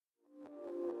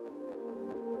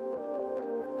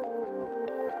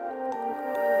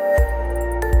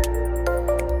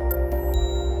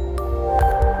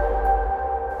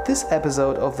This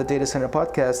episode of the Data Center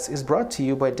Podcast is brought to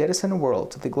you by Data Center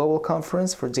World, the global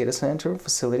conference for data center,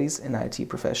 facilities, and IT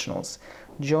professionals.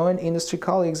 Join industry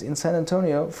colleagues in San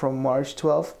Antonio from March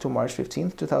 12th to March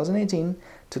 15th, 2018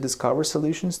 to discover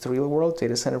solutions to real-world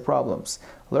data center problems.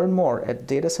 Learn more at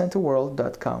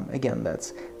datacenterworld.com. Again,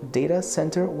 that's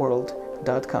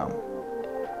datacenterworld.com.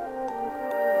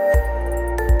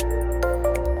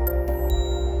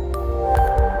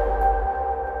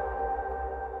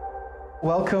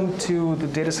 Welcome to the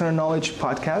Data Center Knowledge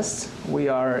Podcast. We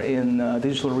are in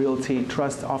Digital Realty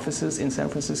Trust offices in San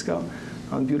Francisco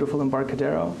on beautiful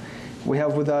Embarcadero. We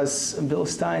have with us Bill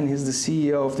Stein. He's the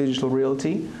CEO of Digital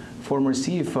Realty, former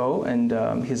CFO, and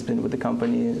he's been with the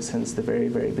company since the very,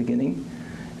 very beginning.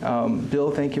 Bill,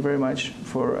 thank you very much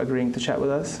for agreeing to chat with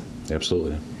us.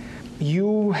 Absolutely.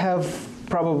 You have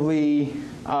probably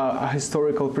a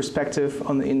historical perspective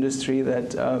on the industry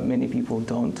that many people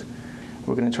don't.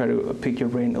 We're going to try to pick your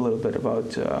brain a little bit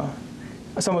about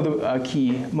some of the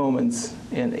key moments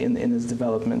in its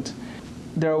development.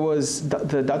 There was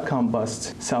the dot-com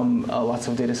bust. Lots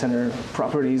of data center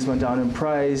properties went down in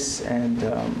price, and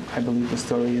I believe the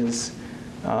story is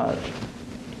a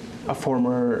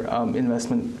former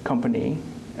investment company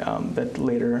that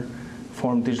later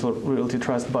formed Digital Realty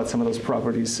Trust bought some of those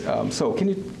properties. So can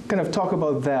you kind of talk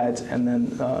about that and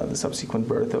then the subsequent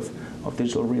birth of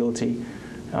Digital Realty?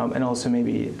 And also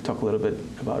maybe talk a little bit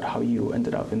about how you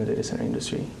ended up in the data center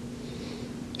industry.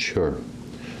 Sure.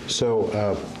 So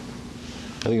I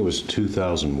think it was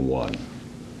 2001,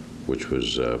 which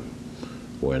was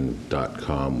when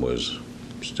 .com was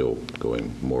still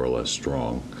going more or less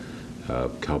strong.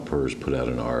 CalPERS put out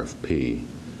an RFP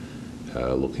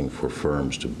looking for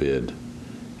firms to bid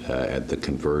at the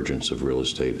convergence of real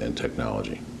estate and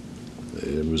technology.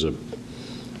 It was a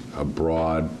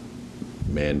broad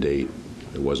mandate.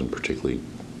 It wasn't particularly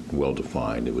well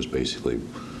defined. It was basically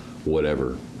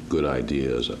whatever good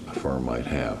ideas a firm might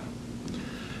have.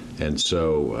 And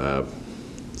so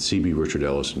CB Richard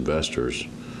Ellis Investors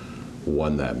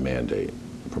won that mandate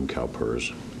from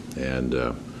CalPERS. And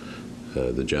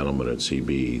the gentleman at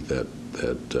CB that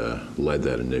led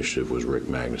that initiative was Rick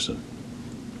Magnuson.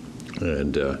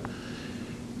 And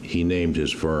he named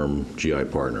his firm GI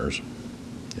Partners.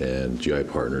 And GI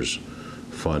Partners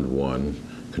Fund 1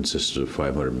 consisted of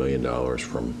 $500 million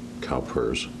from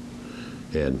CalPERS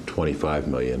and $25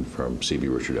 million from CB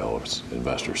Richard Ellis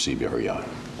Investors, CBREI.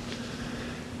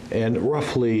 And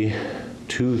roughly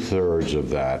 2/3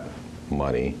 of that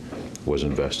money was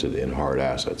invested in hard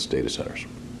assets, data centers.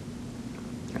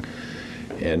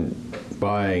 And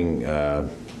buying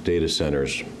data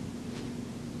centers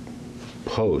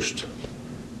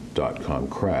post.com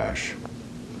crash,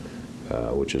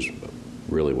 which is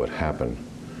really what happened,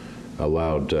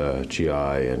 allowed GI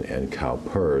and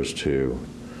CalPERS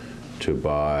to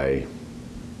buy,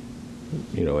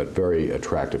 at very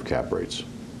attractive cap rates,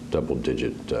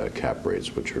 double-digit cap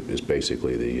rates, which is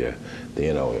basically the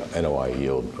NOI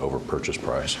yield over purchase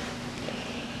price.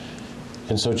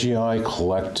 And so GI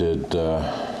collected,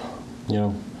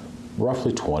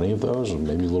 roughly 20 of those, or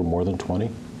maybe a little more than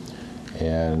 20,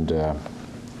 and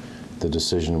the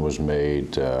decision was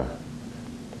made to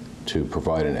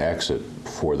provide an exit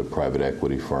for the private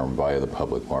equity firm via the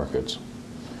public markets.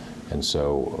 And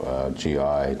so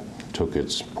GI took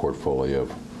its portfolio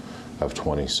of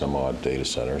 20 some odd data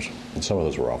centers, and some of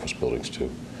those were office buildings too,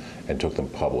 and took them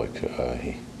public.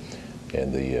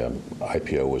 And the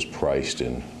IPO was priced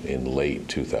in late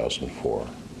 2004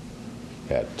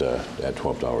 at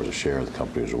 $12 a share. The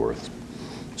company was worth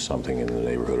something in the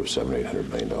neighborhood of $700-800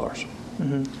 million.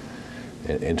 Mm-hmm.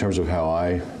 In terms of how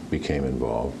I became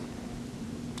involved,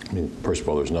 I mean, first of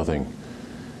all, there's nothing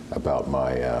about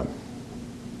my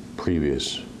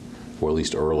previous, or at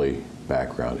least early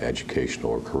background,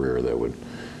 educational or career that would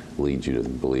lead you to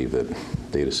believe that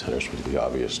data centers was the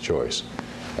obvious choice.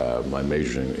 I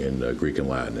majored in Greek and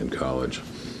Latin in college,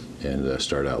 and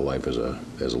started out life as a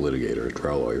litigator, a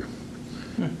trial lawyer.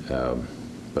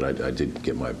 But I did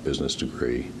get my business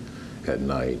degree at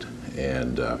night,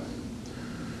 and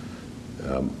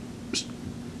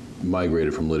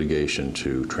migrated from litigation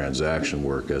to transaction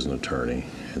work as an attorney,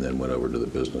 and then went over to the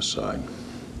business side.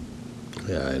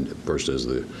 And first as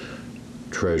the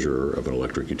treasurer of an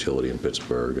electric utility in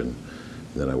Pittsburgh, and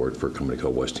then I worked for a company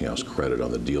called Westinghouse Credit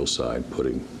on the deal side,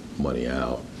 putting money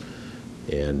out,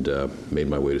 and made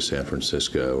my way to San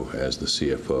Francisco as the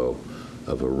CFO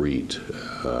of a REIT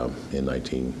in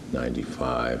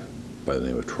 1995 by the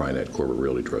name of Trinet Corporate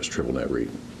Realty Trust, Triple Net REIT.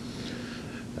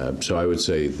 So I would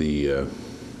say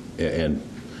and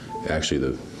actually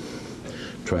the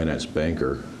Trinet's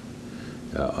banker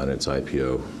on its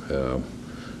IPO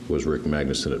was Rick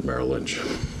Magnuson at Merrill Lynch.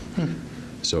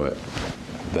 So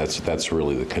that's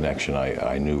really the connection.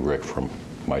 I knew Rick from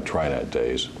my TriNet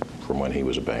days, from when he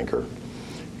was a banker,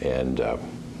 and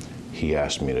he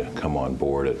asked me to come on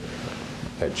board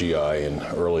at GI in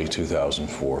early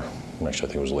 2004. Actually, I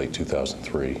think it was late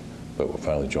 2003, but we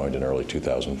finally joined in early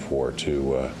 2004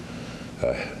 to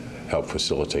help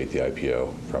facilitate the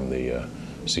IPO from the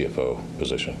CFO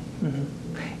position.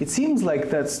 It seems like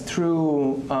that's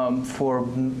true for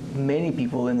many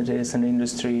people in the data center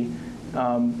industry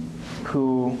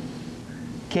who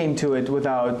came to it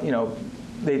without,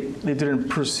 they didn't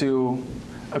pursue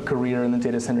a career in the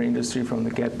data center industry from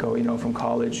the get-go, from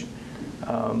college.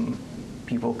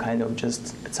 People kind of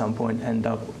just at some point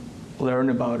learn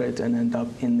about it and end up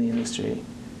in the industry.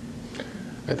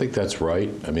 I think that's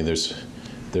right. I mean,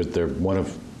 they're one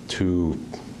of two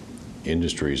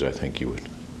industries I think you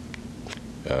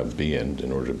would be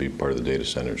in order to be part of the data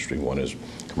center industry. One is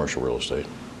commercial real estate.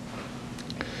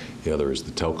 The other is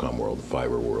the telecom world, the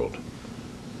fiber world.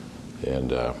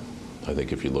 And I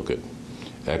think if you look at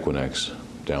Equinix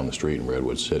down the street in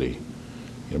Redwood City,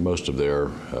 most of their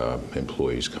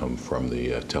employees come from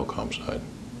the telecom side.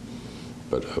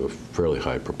 But a fairly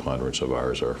high preponderance of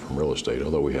ours are from real estate,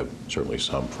 although we have certainly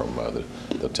some from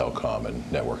the telecom and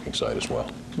networking side as well.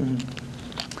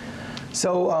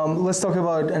 So let's talk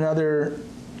about another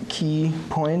key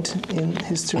point in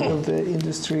history of the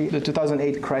industry, the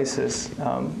 2008 crisis.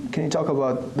 Can you talk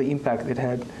about the impact it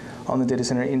had on the data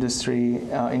center industry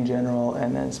in general,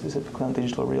 and then specifically on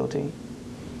Digital Realty?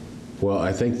 Well,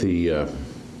 I think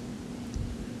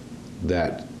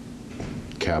that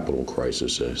capital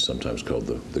crisis, sometimes called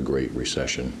the Great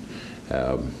Recession,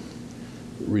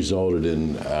 resulted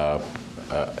in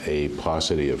a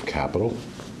paucity of capital.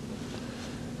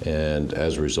 And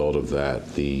as a result of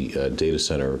that, the data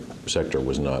center sector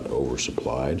was not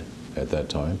oversupplied at that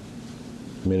time.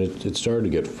 I mean, it started to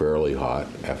get fairly hot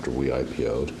after we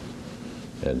IPO'd,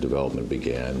 and development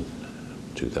began in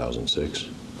 2006.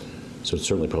 So it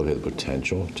certainly probably had the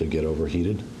potential to get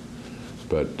overheated.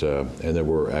 But, and there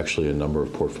were actually a number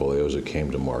of portfolios that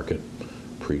came to market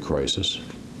pre-crisis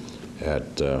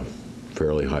at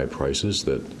fairly high prices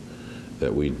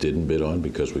that we didn't bid on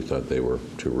because we thought they were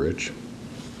too rich.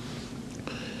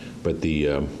 But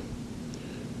the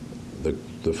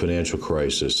financial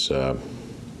crisis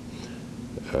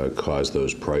caused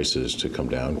those prices to come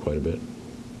down quite a bit.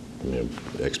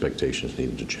 Expectations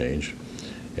needed to change.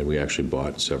 And we actually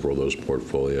bought several of those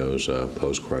portfolios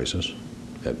post-crisis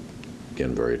at,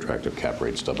 again, very attractive cap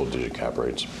rates, double-digit cap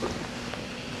rates.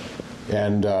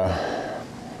 And,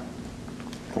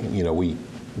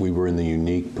 we were in the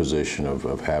unique position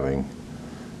of having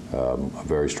a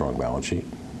very strong balance sheet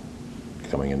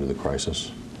coming into the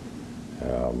crisis.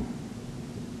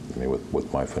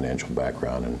 With my financial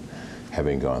background and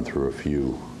having gone through a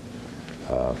few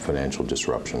financial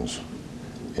disruptions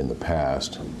in the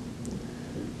past,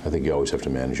 I think you always have to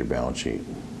manage your balance sheet,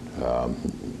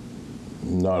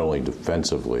 not only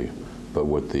defensively, but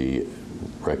with the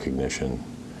recognition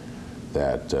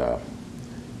that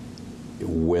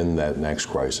when that next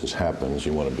crisis happens,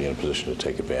 you want to be in a position to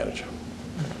take advantage.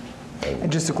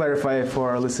 And just to clarify for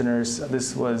our listeners,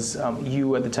 this was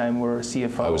you at the time were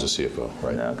CFO. I was a CFO,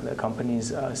 right. The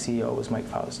company's CEO was Mike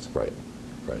Faust. Right.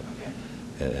 Okay.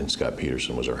 And Scott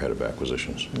Peterson was our head of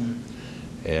acquisitions.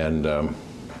 Mm-hmm.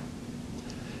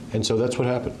 And so that's what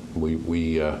happened. We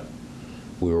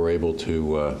were able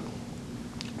to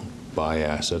buy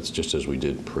assets just as we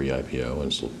did pre-IPO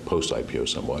and post-IPO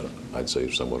somewhat, I'd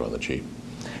say somewhat on the cheap.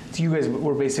 So you guys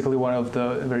were basically one of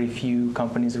the very few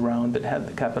companies around that had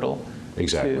the capital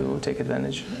to take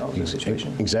advantage of the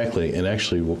situation. Exactly. And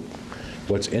actually,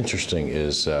 what's interesting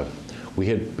is we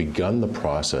had begun the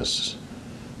process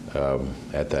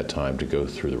at that time to go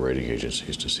through the rating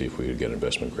agencies to see if we could get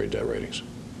investment-grade debt ratings.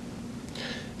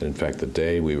 And in fact, the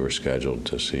day we were scheduled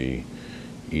to see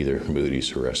either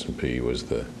Moody's or S&P was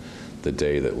the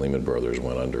day that Lehman Brothers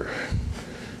went under.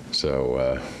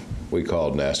 So we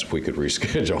called and asked if we could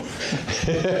reschedule.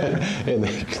 And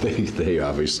they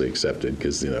obviously accepted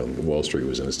because, Wall Street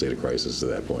was in a state of crisis at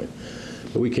that point.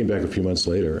 But we came back a few months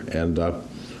later, and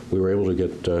we were able to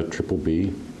get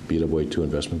BBB, Baa2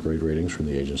 investment grade ratings from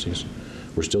the agencies.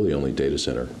 We're still the only data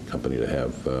center company to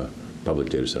have, public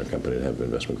data center company to have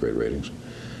investment grade ratings.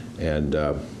 And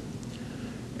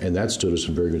that stood us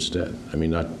in very good stead. I mean,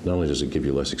 not only does it give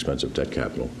you less expensive debt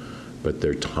capital, but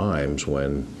there are times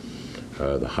when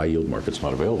the high yield market's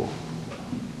not available,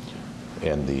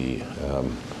 and the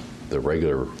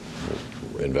regular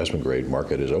investment grade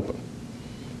market is open.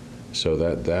 So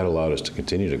that allowed us to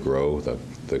continue to grow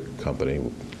the company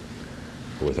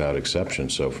without exception.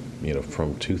 So,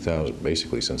 from 2000,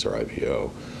 basically since our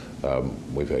IPO,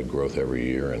 we've had growth every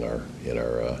year in our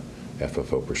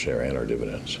FFO per share and our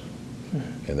dividends.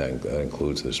 And that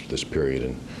includes this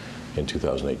period in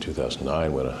 2008,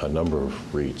 2009, when a number of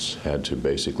REITs had to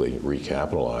basically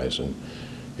recapitalize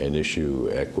and issue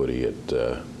equity at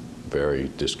very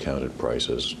discounted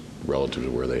prices relative to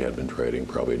where they had been trading,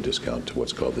 probably a discount to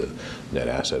what's called the net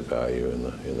asset value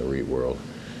in the REIT world.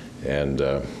 And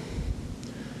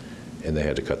they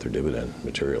had to cut their dividend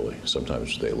materially.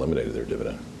 Sometimes they eliminated their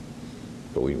dividend.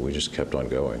 But we just kept on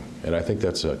going. And I think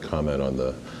that's a comment on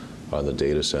the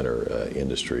data center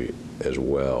industry as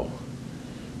well,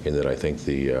 in that I think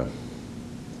the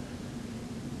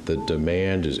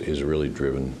demand is really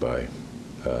driven by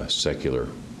secular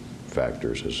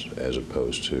factors as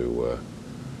opposed to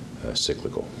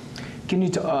cyclical. Can you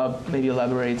maybe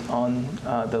elaborate on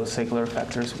those secular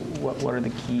factors? What are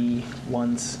the key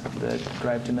ones that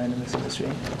drive demand in this industry?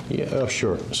 Yeah,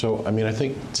 sure. So, I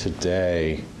think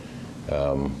today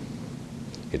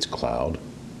it's cloud.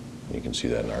 You can see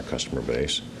that in our customer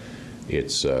base.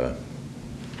 It's the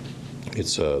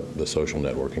social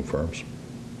networking firms.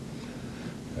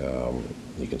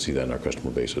 You can see that in our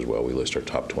customer base as well. We list our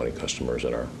top 20 customers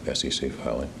in our SEC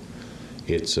filing.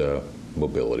 It's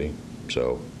mobility.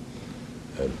 So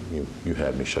you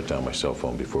had me shut down my cell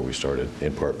phone before we started,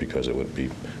 in part because it would be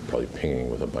probably pinging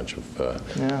with a bunch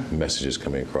of messages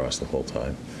coming across the whole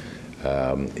time.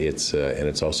 And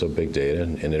it's also big data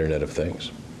and Internet of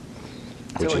Things,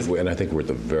 and I think we're at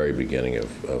the very beginning of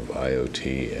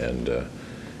IoT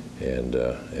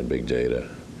and big data,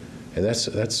 and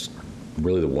that's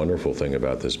really the wonderful thing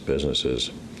about this business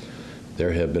is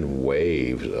there have been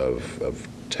waves of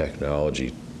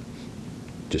technology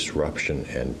disruption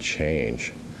and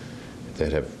change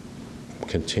that have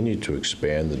continued to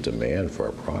expand the demand for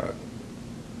our product,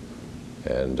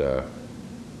 and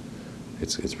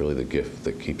it's really the gift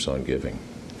that keeps on giving.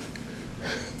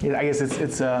 Yeah, I guess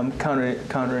it's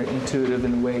counterintuitive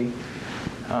in a way.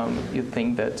 You'd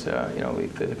think that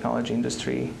if the technology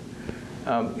industry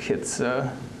hits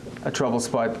a trouble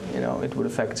spot, it would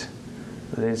affect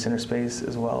the data center space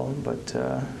as well. But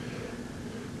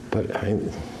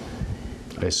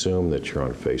I assume that you're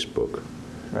on Facebook.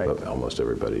 Right. But almost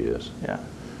everybody is. Yeah.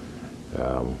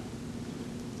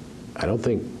 I don't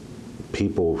think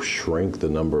people shrink the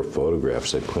number of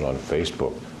photographs they put on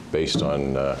Facebook based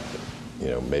on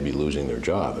maybe losing their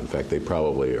job. In fact, they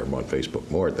probably are on Facebook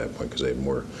more at that point because they have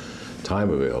more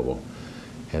time available.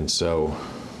 And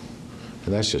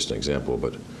that's just an example,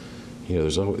 but there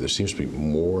seems to be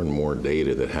more and more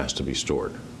data that has to be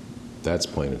stored. That's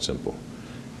plain and simple.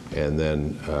 And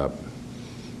then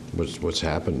what's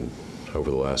happened over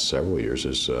the last several years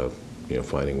is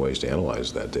finding ways to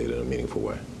analyze that data in a meaningful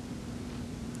way,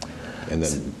 and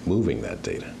then moving that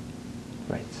data.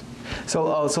 Right.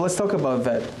 So let's talk about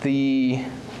that.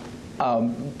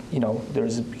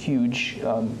 There's a huge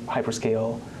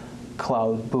hyperscale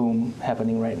cloud boom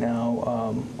happening right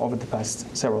now over the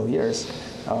past several years,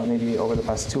 maybe over the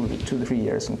past two to 3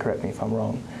 years, and correct me if I'm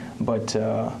wrong. But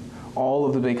all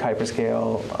of the big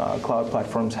hyperscale cloud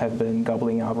platforms have been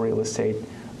gobbling up real estate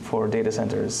for data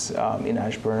centers in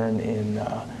Ashburn,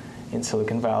 in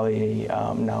Silicon Valley,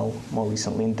 now more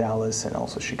recently in Dallas and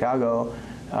also Chicago,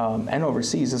 and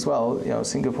overseas as well.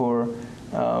 Singapore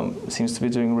seems to be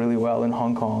doing really well in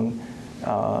Hong Kong.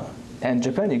 And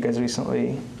Japan, you guys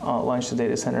recently launched a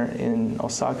data center in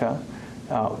Osaka,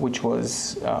 which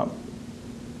was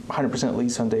 100%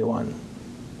 leased on day one.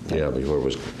 Yeah, before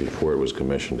it was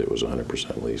commissioned, it was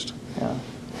 100% leased. Yeah.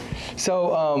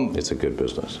 So it's a good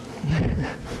business.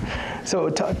 So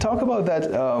talk about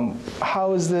that.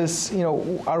 How is this?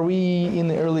 Are we in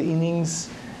the early innings?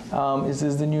 Is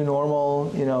this the new normal?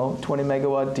 20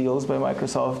 megawatt deals by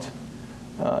Microsoft.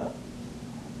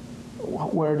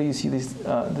 Where do you see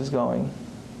this going?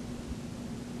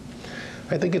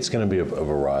 I think it's going to be a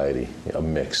variety, a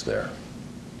mix there.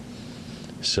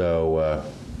 So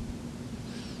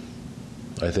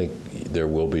I think there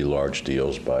will be large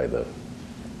deals by the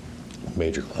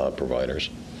major cloud providers.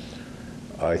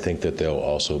 I think that they'll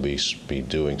also be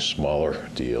doing smaller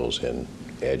deals in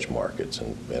edge markets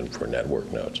and for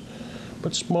network nodes.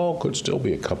 But small could still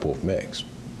be a couple of megs,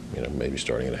 maybe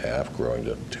starting at half, growing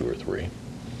to 2 or 3.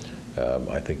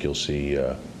 I think you'll see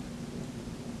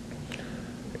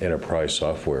enterprise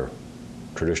software,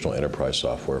 traditional enterprise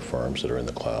software firms that are in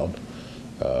the cloud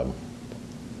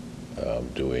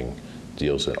doing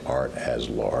deals that aren't as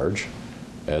large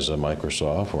as a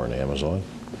Microsoft or an Amazon,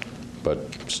 but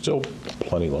still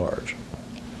plenty large.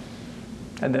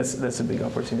 And that's a big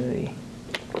opportunity.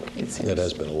 it seems. It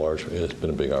has been it's been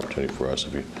a big opportunity for us.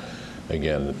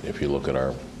 If you look at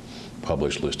our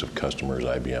published list of customers,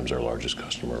 IBM's our largest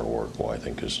customer. Oracle, I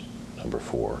think, is number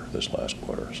 4 this last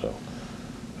quarter. So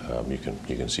you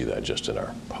can see that just in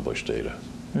our published data.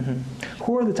 Mm-hmm.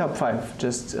 Who are the top 5,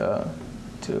 just to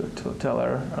tell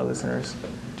our listeners?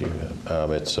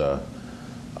 It's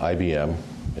IBM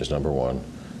is number 1,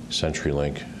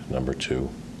 CenturyLink number 2.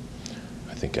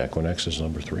 I think Equinix is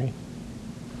number 3.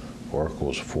 Oracle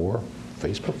is 4.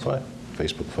 Facebook 5.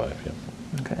 Facebook 5. Yeah.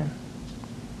 Okay.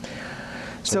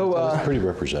 So it's pretty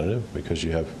representative because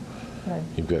you've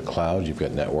got cloud, you've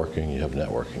got networking, you have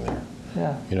networking there.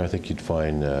 Yeah. I think you'd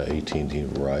find AT&T and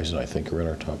Verizon, I think, are in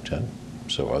our top 10.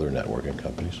 So other networking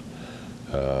companies.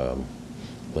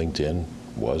 LinkedIn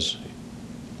was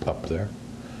up there.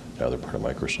 Now they're part of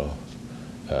Microsoft.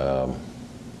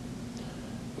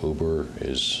 Uber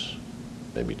is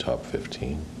maybe top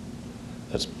 15.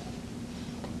 That's,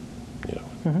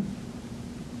 Mm-hmm.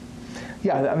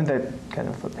 Yeah, I mean, that kind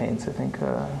of paints, I think,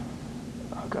 a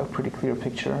pretty clear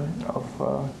picture of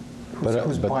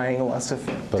who's buying lots of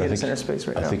data center space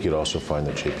right now. I think you'd also find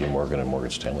that JP Morgan and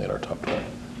Morgan Stanley in our top 20.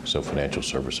 So financial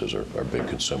services are big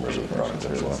consumers of the product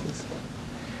as well.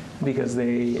 Because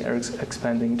they are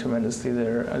expanding tremendously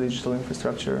their digital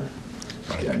infrastructure,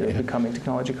 and they're becoming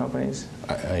technology companies.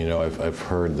 I've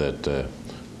heard that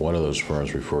one of those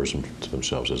firms refers to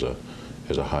themselves as a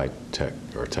high tech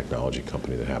or technology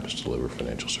company that happens to deliver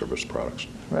financial service products.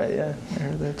 Right. Yeah, I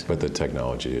heard that too. But the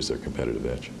technology is their competitive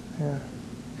edge. Yeah.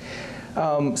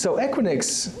 So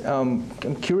Equinix, I'm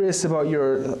curious about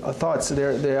your thoughts.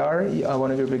 They are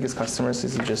one of your biggest customers,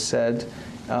 as you just said.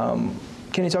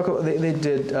 Can you talk about, they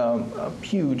did a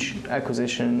huge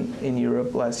acquisition in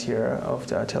Europe last year of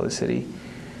Telecity.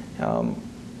 Can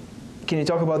you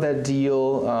talk about that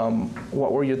deal?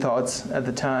 What were your thoughts at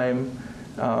the time?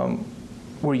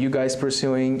 Were you guys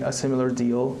pursuing a similar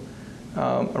deal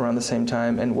around the same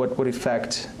time? And what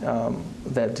effect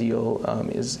that deal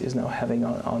is now having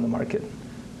on the market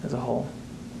as a whole?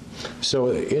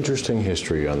 So interesting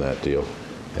history on that deal.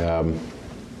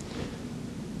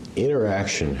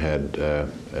 Interaction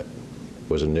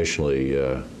was initially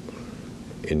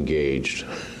engaged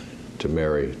to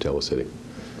marry Telecity.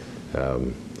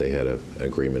 They had an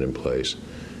agreement in place,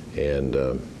 and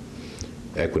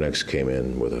Equinix came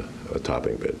in with a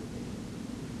topping bid.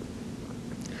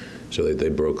 So they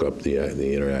broke up the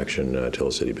Interaction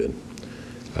Telecity bid.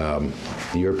 The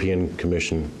European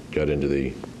Commission got into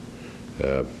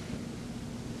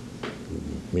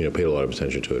paid a lot of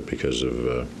attention to it because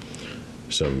of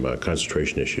some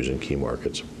concentration issues in key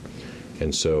markets.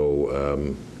 And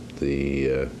so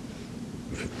in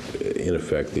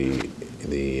effect, the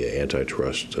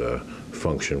antitrust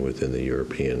function within the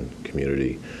European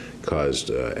community caused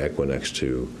Equinix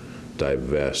to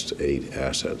divest 8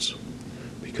 assets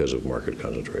because of market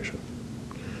concentration.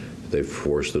 They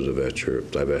forced the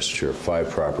divestiture of 5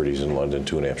 properties in London,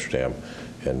 2 in Amsterdam,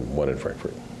 and 1 in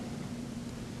Frankfurt.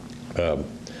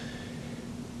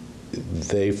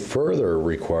 They further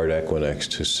required Equinix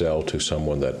to sell to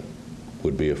someone that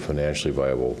would be a financially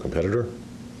viable competitor,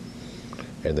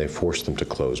 and they forced them to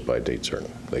close by a date certain.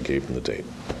 They gave them the date.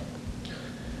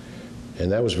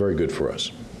 And that was very good for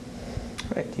us.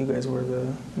 Right, you guys were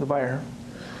the buyer.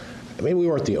 I mean, we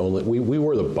weren't the only, we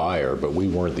were the buyer, but we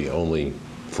weren't the only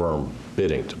firm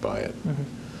bidding to buy it.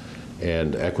 Mm-hmm.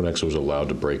 And Equinix was allowed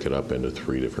to break it up into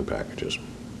 3 different packages.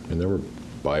 And there were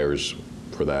buyers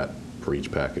for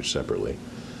each package separately.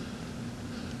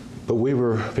 But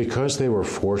because they were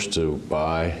forced to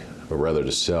buy, or rather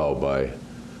to sell by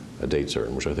a date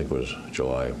certain, which I think was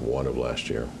July 1 of last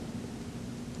year,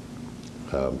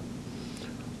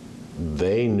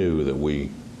 they knew that we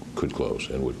could close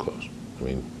and would close. I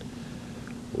mean,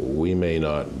 we may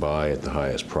not buy at the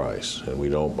highest price, and we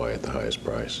don't buy at the highest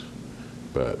price,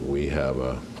 but we have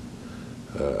a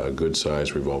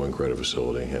good-sized revolving credit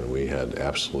facility, and we had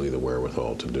absolutely the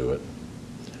wherewithal to do it.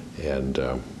 And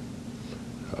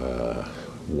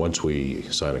once we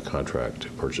sign a contract to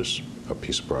purchase a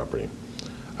piece of property,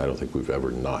 I don't think we've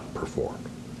ever not performed.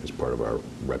 It's part of our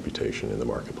reputation in the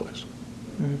marketplace.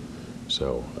 Mm-hmm.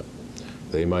 So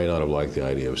they might not have liked the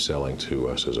idea of selling to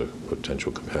us as a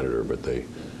potential competitor, but they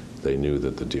knew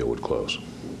that the deal would close.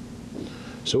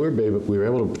 So we were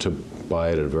able to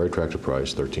buy it at a very attractive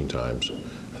price, 13 times.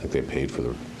 I think they paid for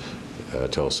the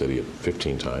Telecity at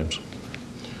 15 times.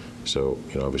 So,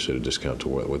 obviously, a discount to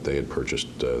what they had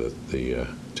purchased the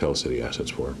Telecity assets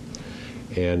for.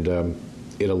 And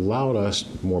it allowed us,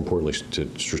 more importantly,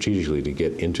 strategically to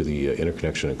get into the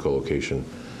interconnection and co-location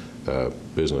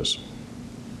business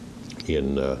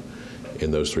in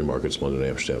those 3 markets, London,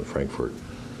 Amsterdam, and Frankfurt,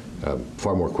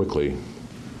 far more quickly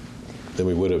than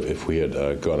we would have if we had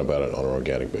gone about it on an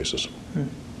organic basis.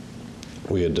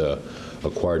 We had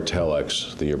acquired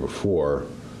Telex the year before,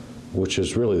 which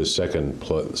is really the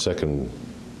second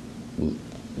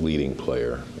leading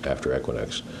player after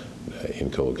Equinix in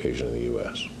colocation in the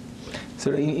U.S.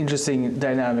 So interesting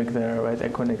dynamic there, right?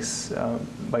 Equinix,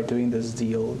 by doing this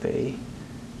deal, they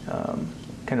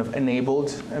kind of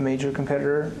enabled a major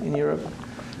competitor in Europe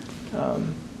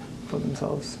for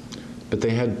themselves. But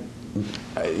they had,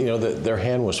 their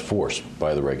hand was forced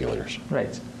by the regulators.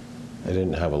 Right. They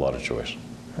didn't have a lot of choice.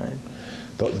 Right.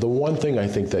 The one thing I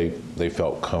think they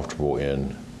felt comfortable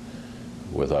in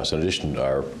with us, in addition to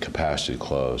our capacity to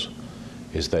close,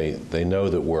 is they know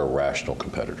that we're a rational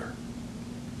competitor,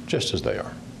 just as they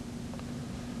are.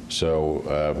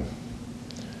 So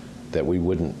that we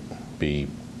wouldn't be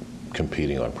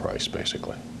competing on price,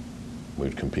 basically.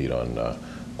 We'd compete on the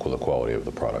quality of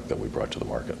the product that we brought to the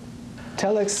market.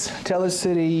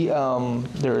 Telecity,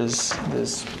 there is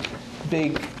this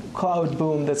big cloud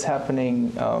boom that's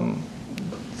happening.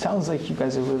 Sounds like you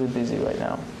guys are really busy right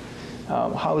now.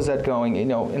 How is that going?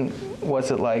 And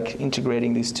what's it like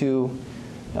integrating these two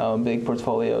big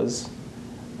portfolios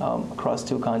across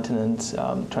two continents,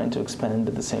 trying to expand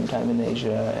at the same time in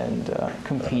Asia and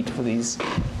compete for these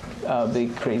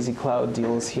big crazy cloud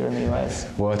deals here in the U.S.?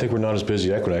 Well, I think we're not as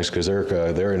busy at Equinix because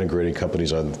they're integrating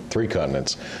companies on 3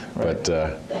 continents. Right. But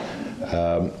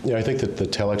I think that the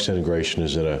Telex integration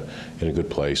is in a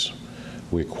good place.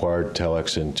 We acquired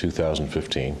Telex in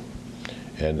 2015,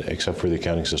 and except for the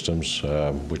accounting systems,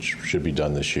 which should be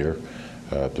done this year,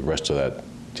 the rest of that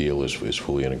deal is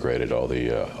fully integrated. All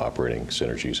the operating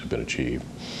synergies have been achieved.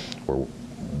 We're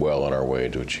well on our way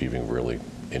to achieving really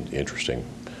interesting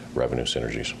revenue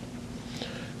synergies.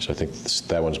 So I think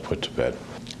that one's put to bed.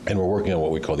 And we're working on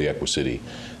what we call the EquiCity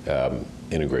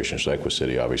integration. So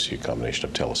EquiCity, obviously a combination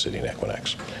of Telecity and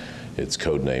Equinix. Its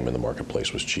code name in the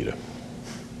marketplace was Cheetah.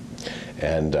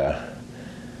 And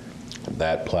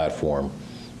that platform,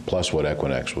 plus what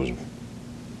Equinix was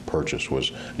purchased,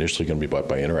 was initially going to be bought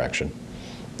by Interaction.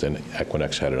 Then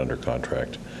Equinix had it under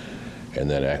contract. And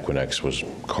then Equinix was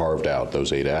carved out,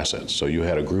 those 8 assets. So you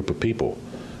had a group of people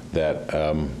that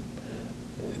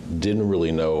didn't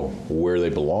really know where they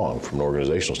belonged from an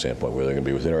organizational standpoint, whether they're going to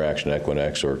be with Interaction,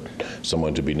 Equinix, or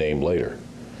someone to be named later.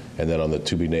 And then on the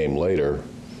to be named later,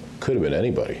 could have been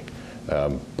anybody.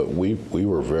 But we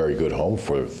were a very good home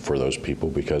for those people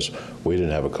because we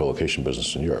didn't have a colocation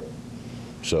business in Europe.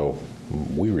 So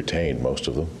we retained most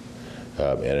of them.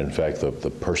 And in fact,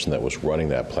 the person that was running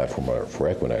that platform for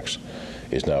Equinix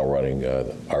is now running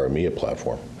our EMEA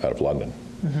platform out of London.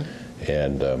 Mm-hmm.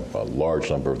 And a large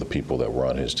number of the people that were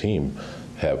on his team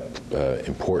have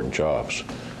important jobs,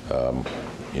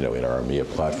 in our EMEA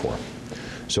platform.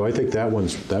 So I think that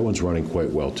one's running quite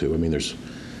well too. I mean, there's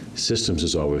systems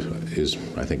is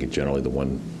I think generally the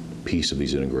one piece of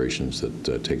these integrations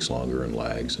that takes longer and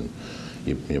lags, and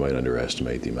you might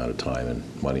underestimate the amount of time and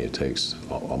money it takes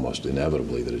almost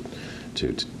inevitably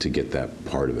to get that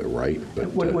part of it right. But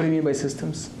what do you mean by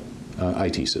systems?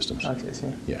 IT systems. Okay,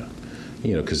 see. Yeah.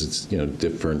 Because it's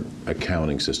different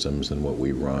accounting systems than what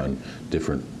we run,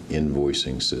 different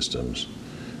invoicing systems.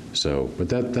 So, but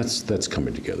that's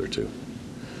coming together too.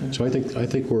 Mm-hmm. So I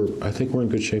think we're in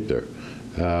good shape there,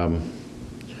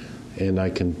 and I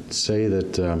can say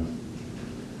that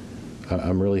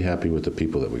I'm really happy with the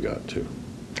people that we got too.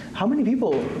 How many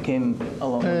people came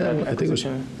along with that I think it was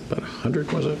acquisition? about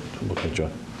 100, was it? I'm looking at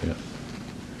John. Yeah.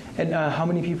 And how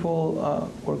many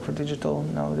people work for Digital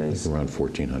nowadays? Around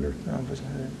 1,400. Around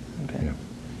 1,400. Okay. Yeah.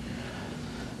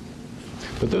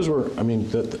 But those were,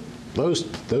 those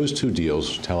 2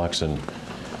 deals, Telex and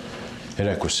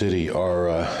EquiCity,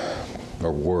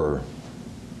 were,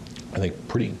 I think,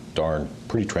 pretty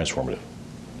transformative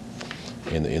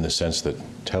in the sense that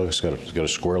Telex got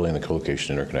us squarely in the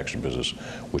colocation interconnection business,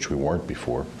 which we weren't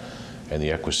before, and the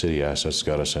EquiCity assets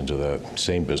got us into the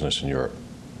same business in Europe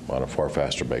on a far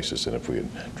faster basis than if we had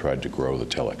tried to grow the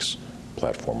Telex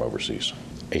platform overseas.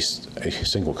 A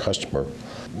single customer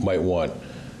might want,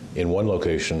 in one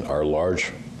location, our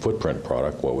large footprint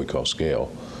product, what we call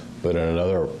scale, but in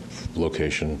another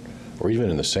location, or even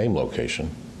in the same location,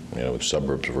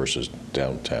 suburbs versus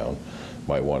downtown,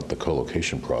 might want the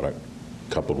co-location product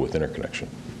coupled with interconnection.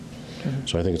 Mm-hmm.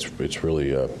 So I think it's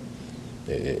really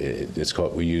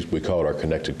we call it our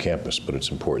connected campus, but it's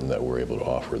important that we're able to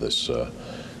offer this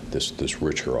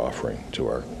richer offering to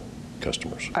our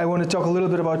customers. I want to talk a little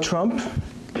bit about Trump.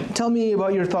 Tell me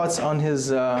about your thoughts on his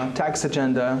tax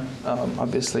agenda.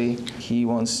 Obviously, he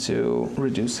wants to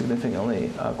reduce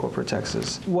significantly corporate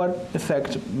taxes. What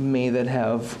effect may that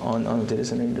have on the data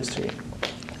center industry?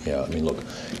 Yeah, I mean, look,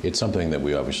 it's something that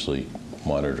we obviously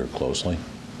monitor closely,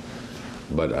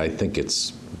 but I think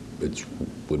it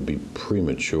would be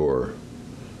premature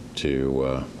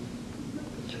to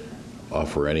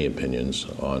offer any opinions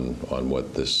on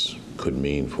what this could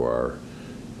mean for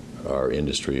our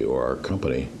industry or our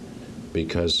company,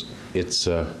 because it's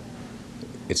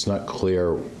not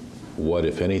clear what,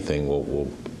 if anything,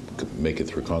 will make it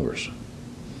through Congress,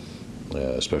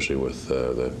 especially with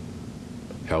the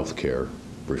health care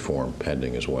reform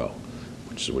pending as well,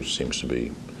 which seems to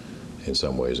be in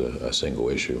some ways a single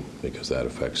issue, because that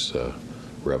affects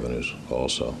revenues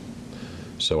also.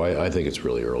 So I think it's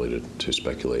really early to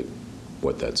speculate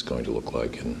what that's going to look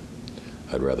like, and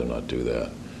I'd rather not do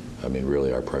that. I mean,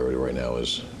 really our priority right now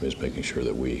is making sure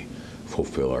that we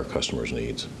fulfill our customers'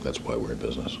 needs. That's why we're in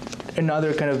business.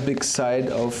 Another kind of big side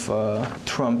of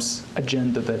Trump's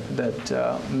agenda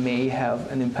that may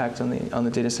have an impact on the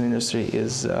data center industry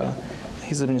is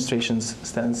his administration's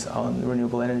stance on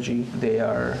renewable energy. They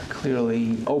are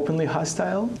clearly openly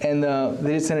hostile, and the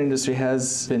data center industry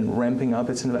has been ramping up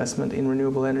its investment in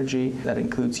renewable energy. That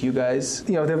includes you guys.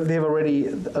 You know,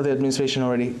 the administration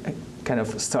already kind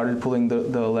of started pulling the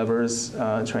levers,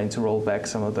 trying to roll back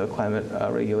some of the climate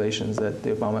regulations that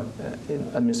the Obama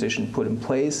administration put in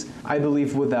place. I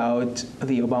believe without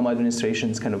the Obama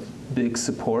administration's kind of big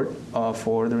support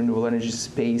for the renewable energy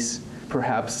space,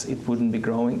 perhaps it wouldn't be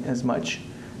growing as much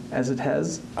as it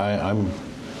has. I'm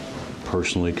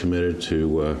personally committed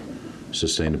to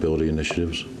sustainability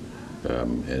initiatives,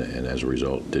 and as a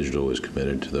result, digital is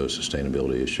committed to those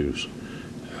sustainability issues.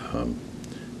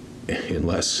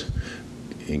 Unless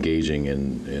engaging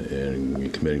in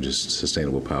committing to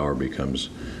sustainable power becomes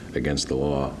against the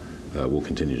law, we'll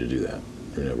continue to do that,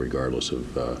 regardless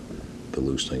of the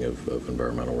loosening of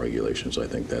environmental regulations. I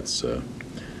think that's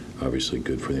obviously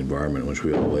good for the environment in which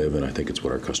we all live, and I think it's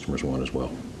what our customers want as well.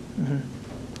 Mm-hmm.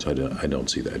 So I don't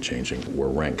see that changing. We're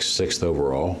ranked 6th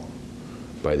overall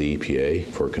by the EPA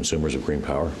for consumers of green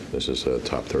power. This is a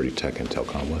top 30 tech and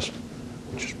telecom list,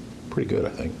 which is pretty good, I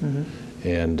think. Mm-hmm.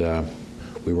 And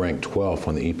we rank 12th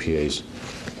on the EPA's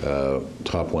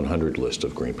top 100 list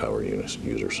of green power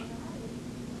users.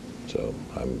 So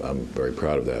I'm very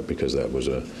proud of that, because that was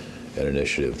an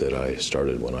initiative that I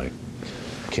started when I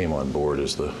came on board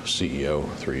as the CEO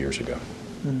 3 years ago.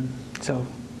 Mm. So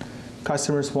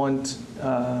customers want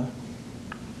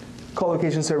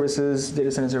co-location services,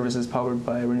 data center services powered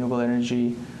by renewable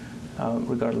energy,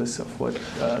 regardless of what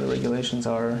the regulations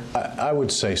are. I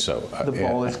would say so. The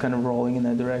ball is kind of rolling in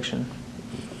that direction.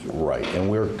 Right,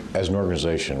 and as an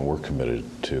organization, we're committed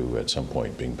to, at some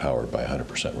point, being powered by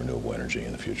 100% renewable energy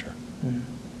in the future. Mm.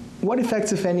 What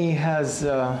effects, if any, has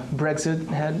Brexit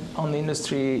had on the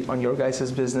industry, on your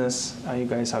guys' business? You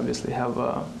guys obviously have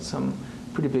some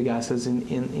pretty big assets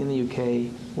in the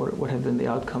UK. What have been the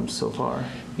outcomes so far?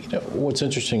 What's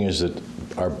interesting is that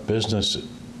our business,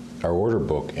 our order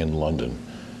book in London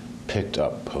picked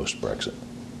up post-Brexit.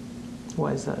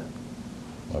 Why is that?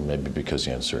 Well, maybe because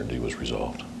the uncertainty was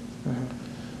resolved.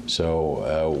 Mm-hmm.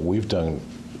 So we've done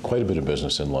quite a bit of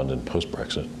business in London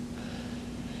post-Brexit.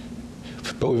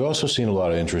 But we've also seen a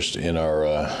lot of interest in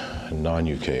our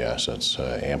non-UK assets,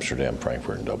 Amsterdam,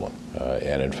 Frankfurt, and Dublin.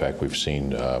 And in fact, we've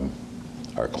seen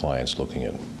our clients looking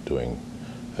at doing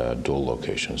dual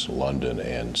locations, London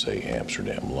and, say,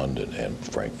 Amsterdam, London and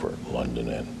Frankfurt, London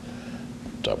and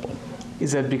Dublin.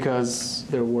 Is that because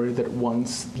they're worried that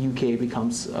once the UK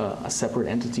becomes a separate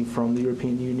entity from the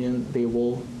European Union, they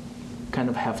will kind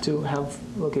of have to have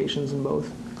locations in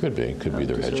both? Could be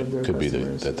their hedging. Could be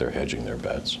that they're hedging their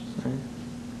bets. Right.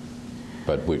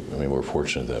 But we're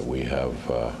fortunate that we have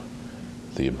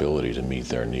the ability to meet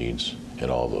their needs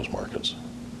in all of those markets.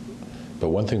 But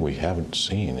one thing we haven't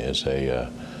seen is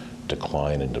a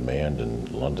decline in demand in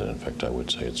London. In fact, I would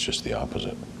say it's just the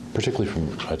opposite, particularly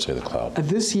from, I'd say, the cloud.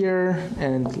 This year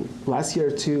and last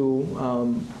year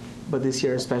too, but this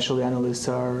year especially, analysts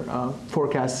are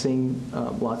forecasting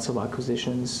lots of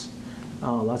acquisitions,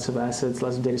 lots of assets,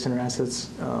 lots of data center assets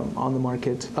on the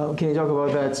market. Can you talk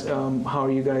about that? How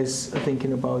are you guys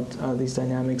thinking about these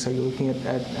dynamics? Are you looking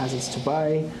at assets to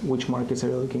buy? Which markets are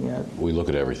you looking at? We look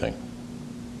at everything,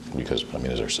 because,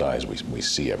 as our size, we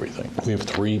see everything. We have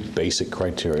 3 basic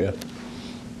criteria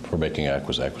for making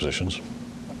acquisitions.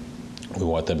 We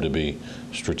want them to be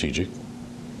strategic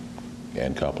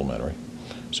and complementary.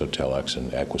 So Telex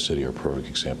and Equicity are perfect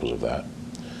examples of that.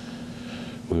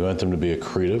 We want them to be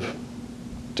accretive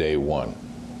day one.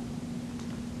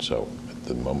 So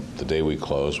the day we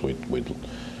closed, we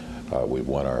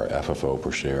want our FFO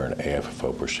per share and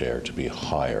AFFO per share to be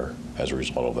higher as a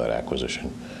result of that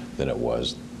acquisition than it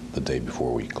was the day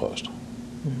before we closed.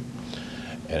 Mm-hmm.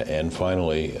 And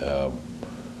finally,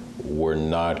 we're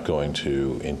not going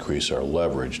to increase our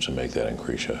leverage to make that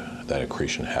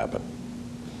accretion happen.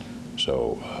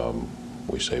 So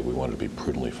we say we want to be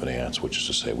prudently financed, which is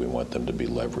to say we want them to be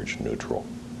leverage neutral.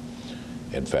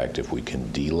 In fact, if we can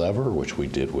de-lever, which we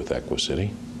did with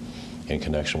Equicity in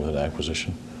connection with an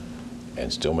acquisition,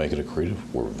 and still make it accretive,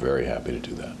 we're very happy to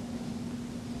do that.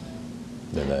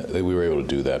 And we were able to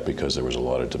do that because there was a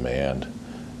lot of demand.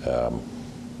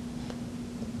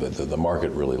 The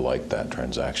market really liked that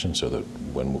transaction, so that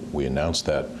when we announced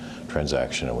that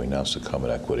transaction and we announced the common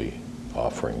equity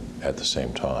offering at the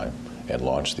same time and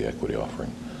launched the equity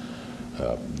offering,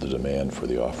 the demand for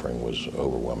the offering was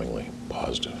overwhelmingly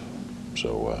positive.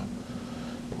 So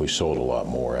we sold a lot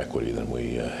more equity than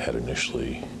we had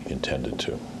initially intended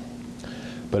to.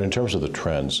 But in terms of the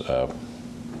trends, the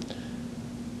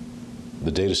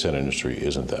data center industry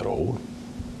isn't that old,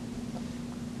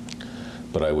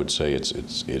 but I would say it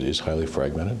is highly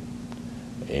fragmented,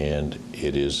 and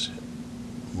it is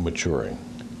maturing,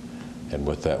 and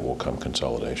with that will come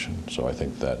consolidation. So I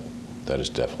think that is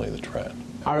definitely the trend.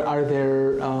 Are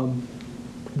there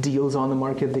deals on the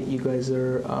market that you guys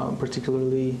are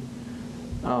particularly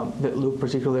that look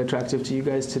particularly attractive to you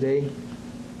guys today?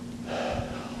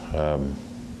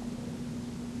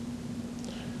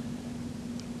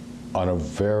 On a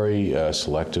very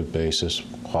selective basis,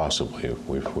 possibly.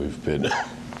 We've been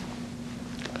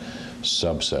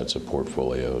subsets of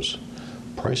portfolios.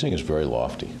 Pricing is very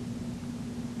lofty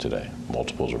today.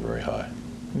 Multiples are very high.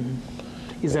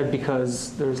 Mm-hmm. Is that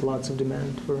because there's lots of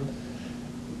demand for?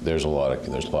 There's a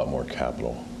lot more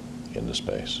capital in the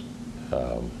space,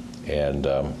 and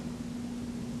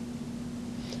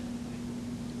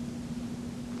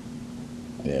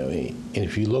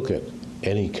if you look at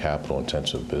any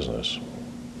capital-intensive business,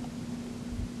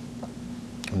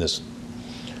 and this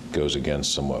goes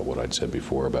against somewhat what I'd said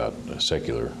before about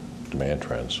secular demand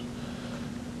trends,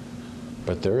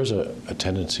 but there is a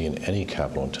tendency in any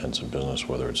capital-intensive business,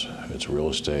 whether it's real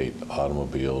estate,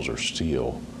 automobiles, or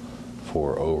steel,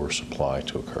 for oversupply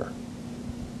to occur.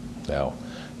 Now,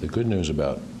 the good news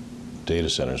about data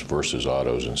centers versus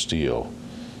autos and steel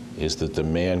is that the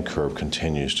demand curve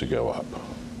continues to go up.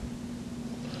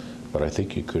 But I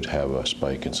think you could have a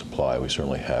spike in supply. We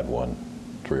certainly had one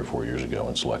 3 or 4 years ago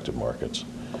in selected markets.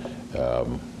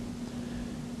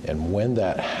 And when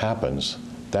that happens,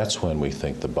 that's when we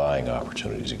think the buying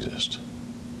opportunities exist.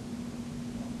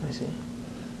 I see.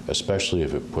 Especially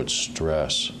if it puts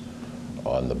stress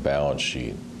on the balance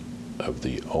sheet of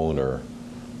the owner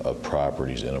of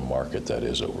properties in a market that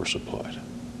is oversupplied.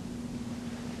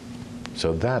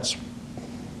 So that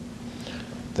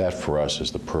for us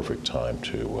is the perfect time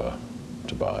to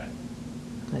buy.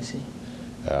 I see.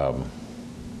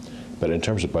 But in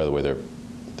terms of, by the way,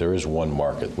 there is one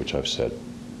market which I've said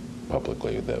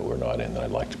publicly that we're not in that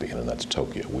I'd like to be in, and that's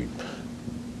Tokyo.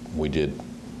 We did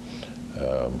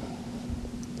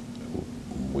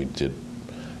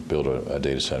build a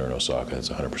data center in Osaka. It's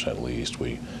 100% leased.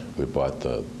 We bought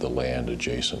the land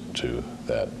adjacent to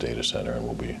that data center, and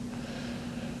we'll be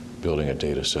building a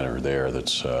data center there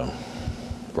that's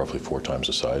roughly 4 times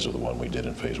the size of the one we did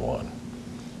in phase 1.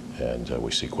 And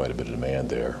we see quite a bit of demand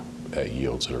there at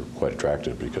yields that are quite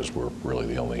attractive because we're really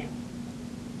the only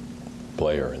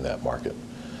player in that market.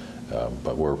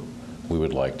 But we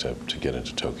would like to get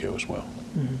into Tokyo as well.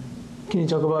 Mm-hmm. Can you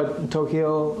talk about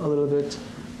Tokyo a little bit?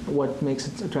 What makes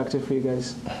it attractive for you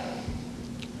guys?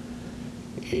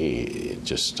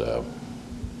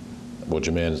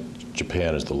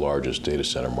 Japan is the largest data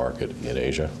center market in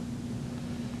Asia,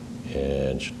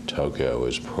 and Tokyo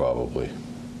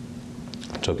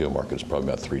market is probably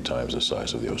about 3 times the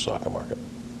size of the Osaka market.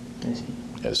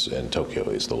 I see. And Tokyo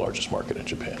is the largest market in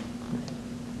Japan.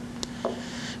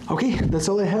 Okay, that's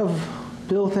all I have.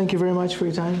 Bill, thank you very much for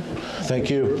your time. Thank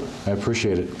you. I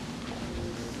appreciate it.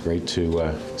 Great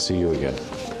to see you again.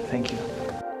 Thank you.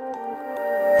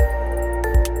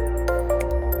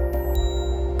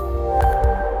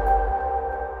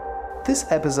 This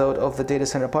episode of the Data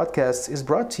Center Podcast is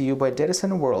brought to you by Data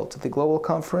Center World, the global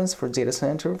conference for data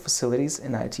center, facilities,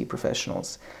 and IT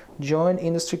professionals. Join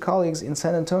industry colleagues in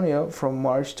San Antonio from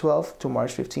March 12th to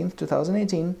March 15th,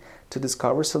 2018 to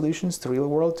discover solutions to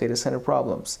real-world data center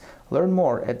problems. Learn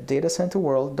more at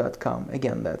datacenterworld.com.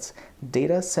 Again, that's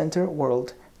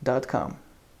datacenterworld.com.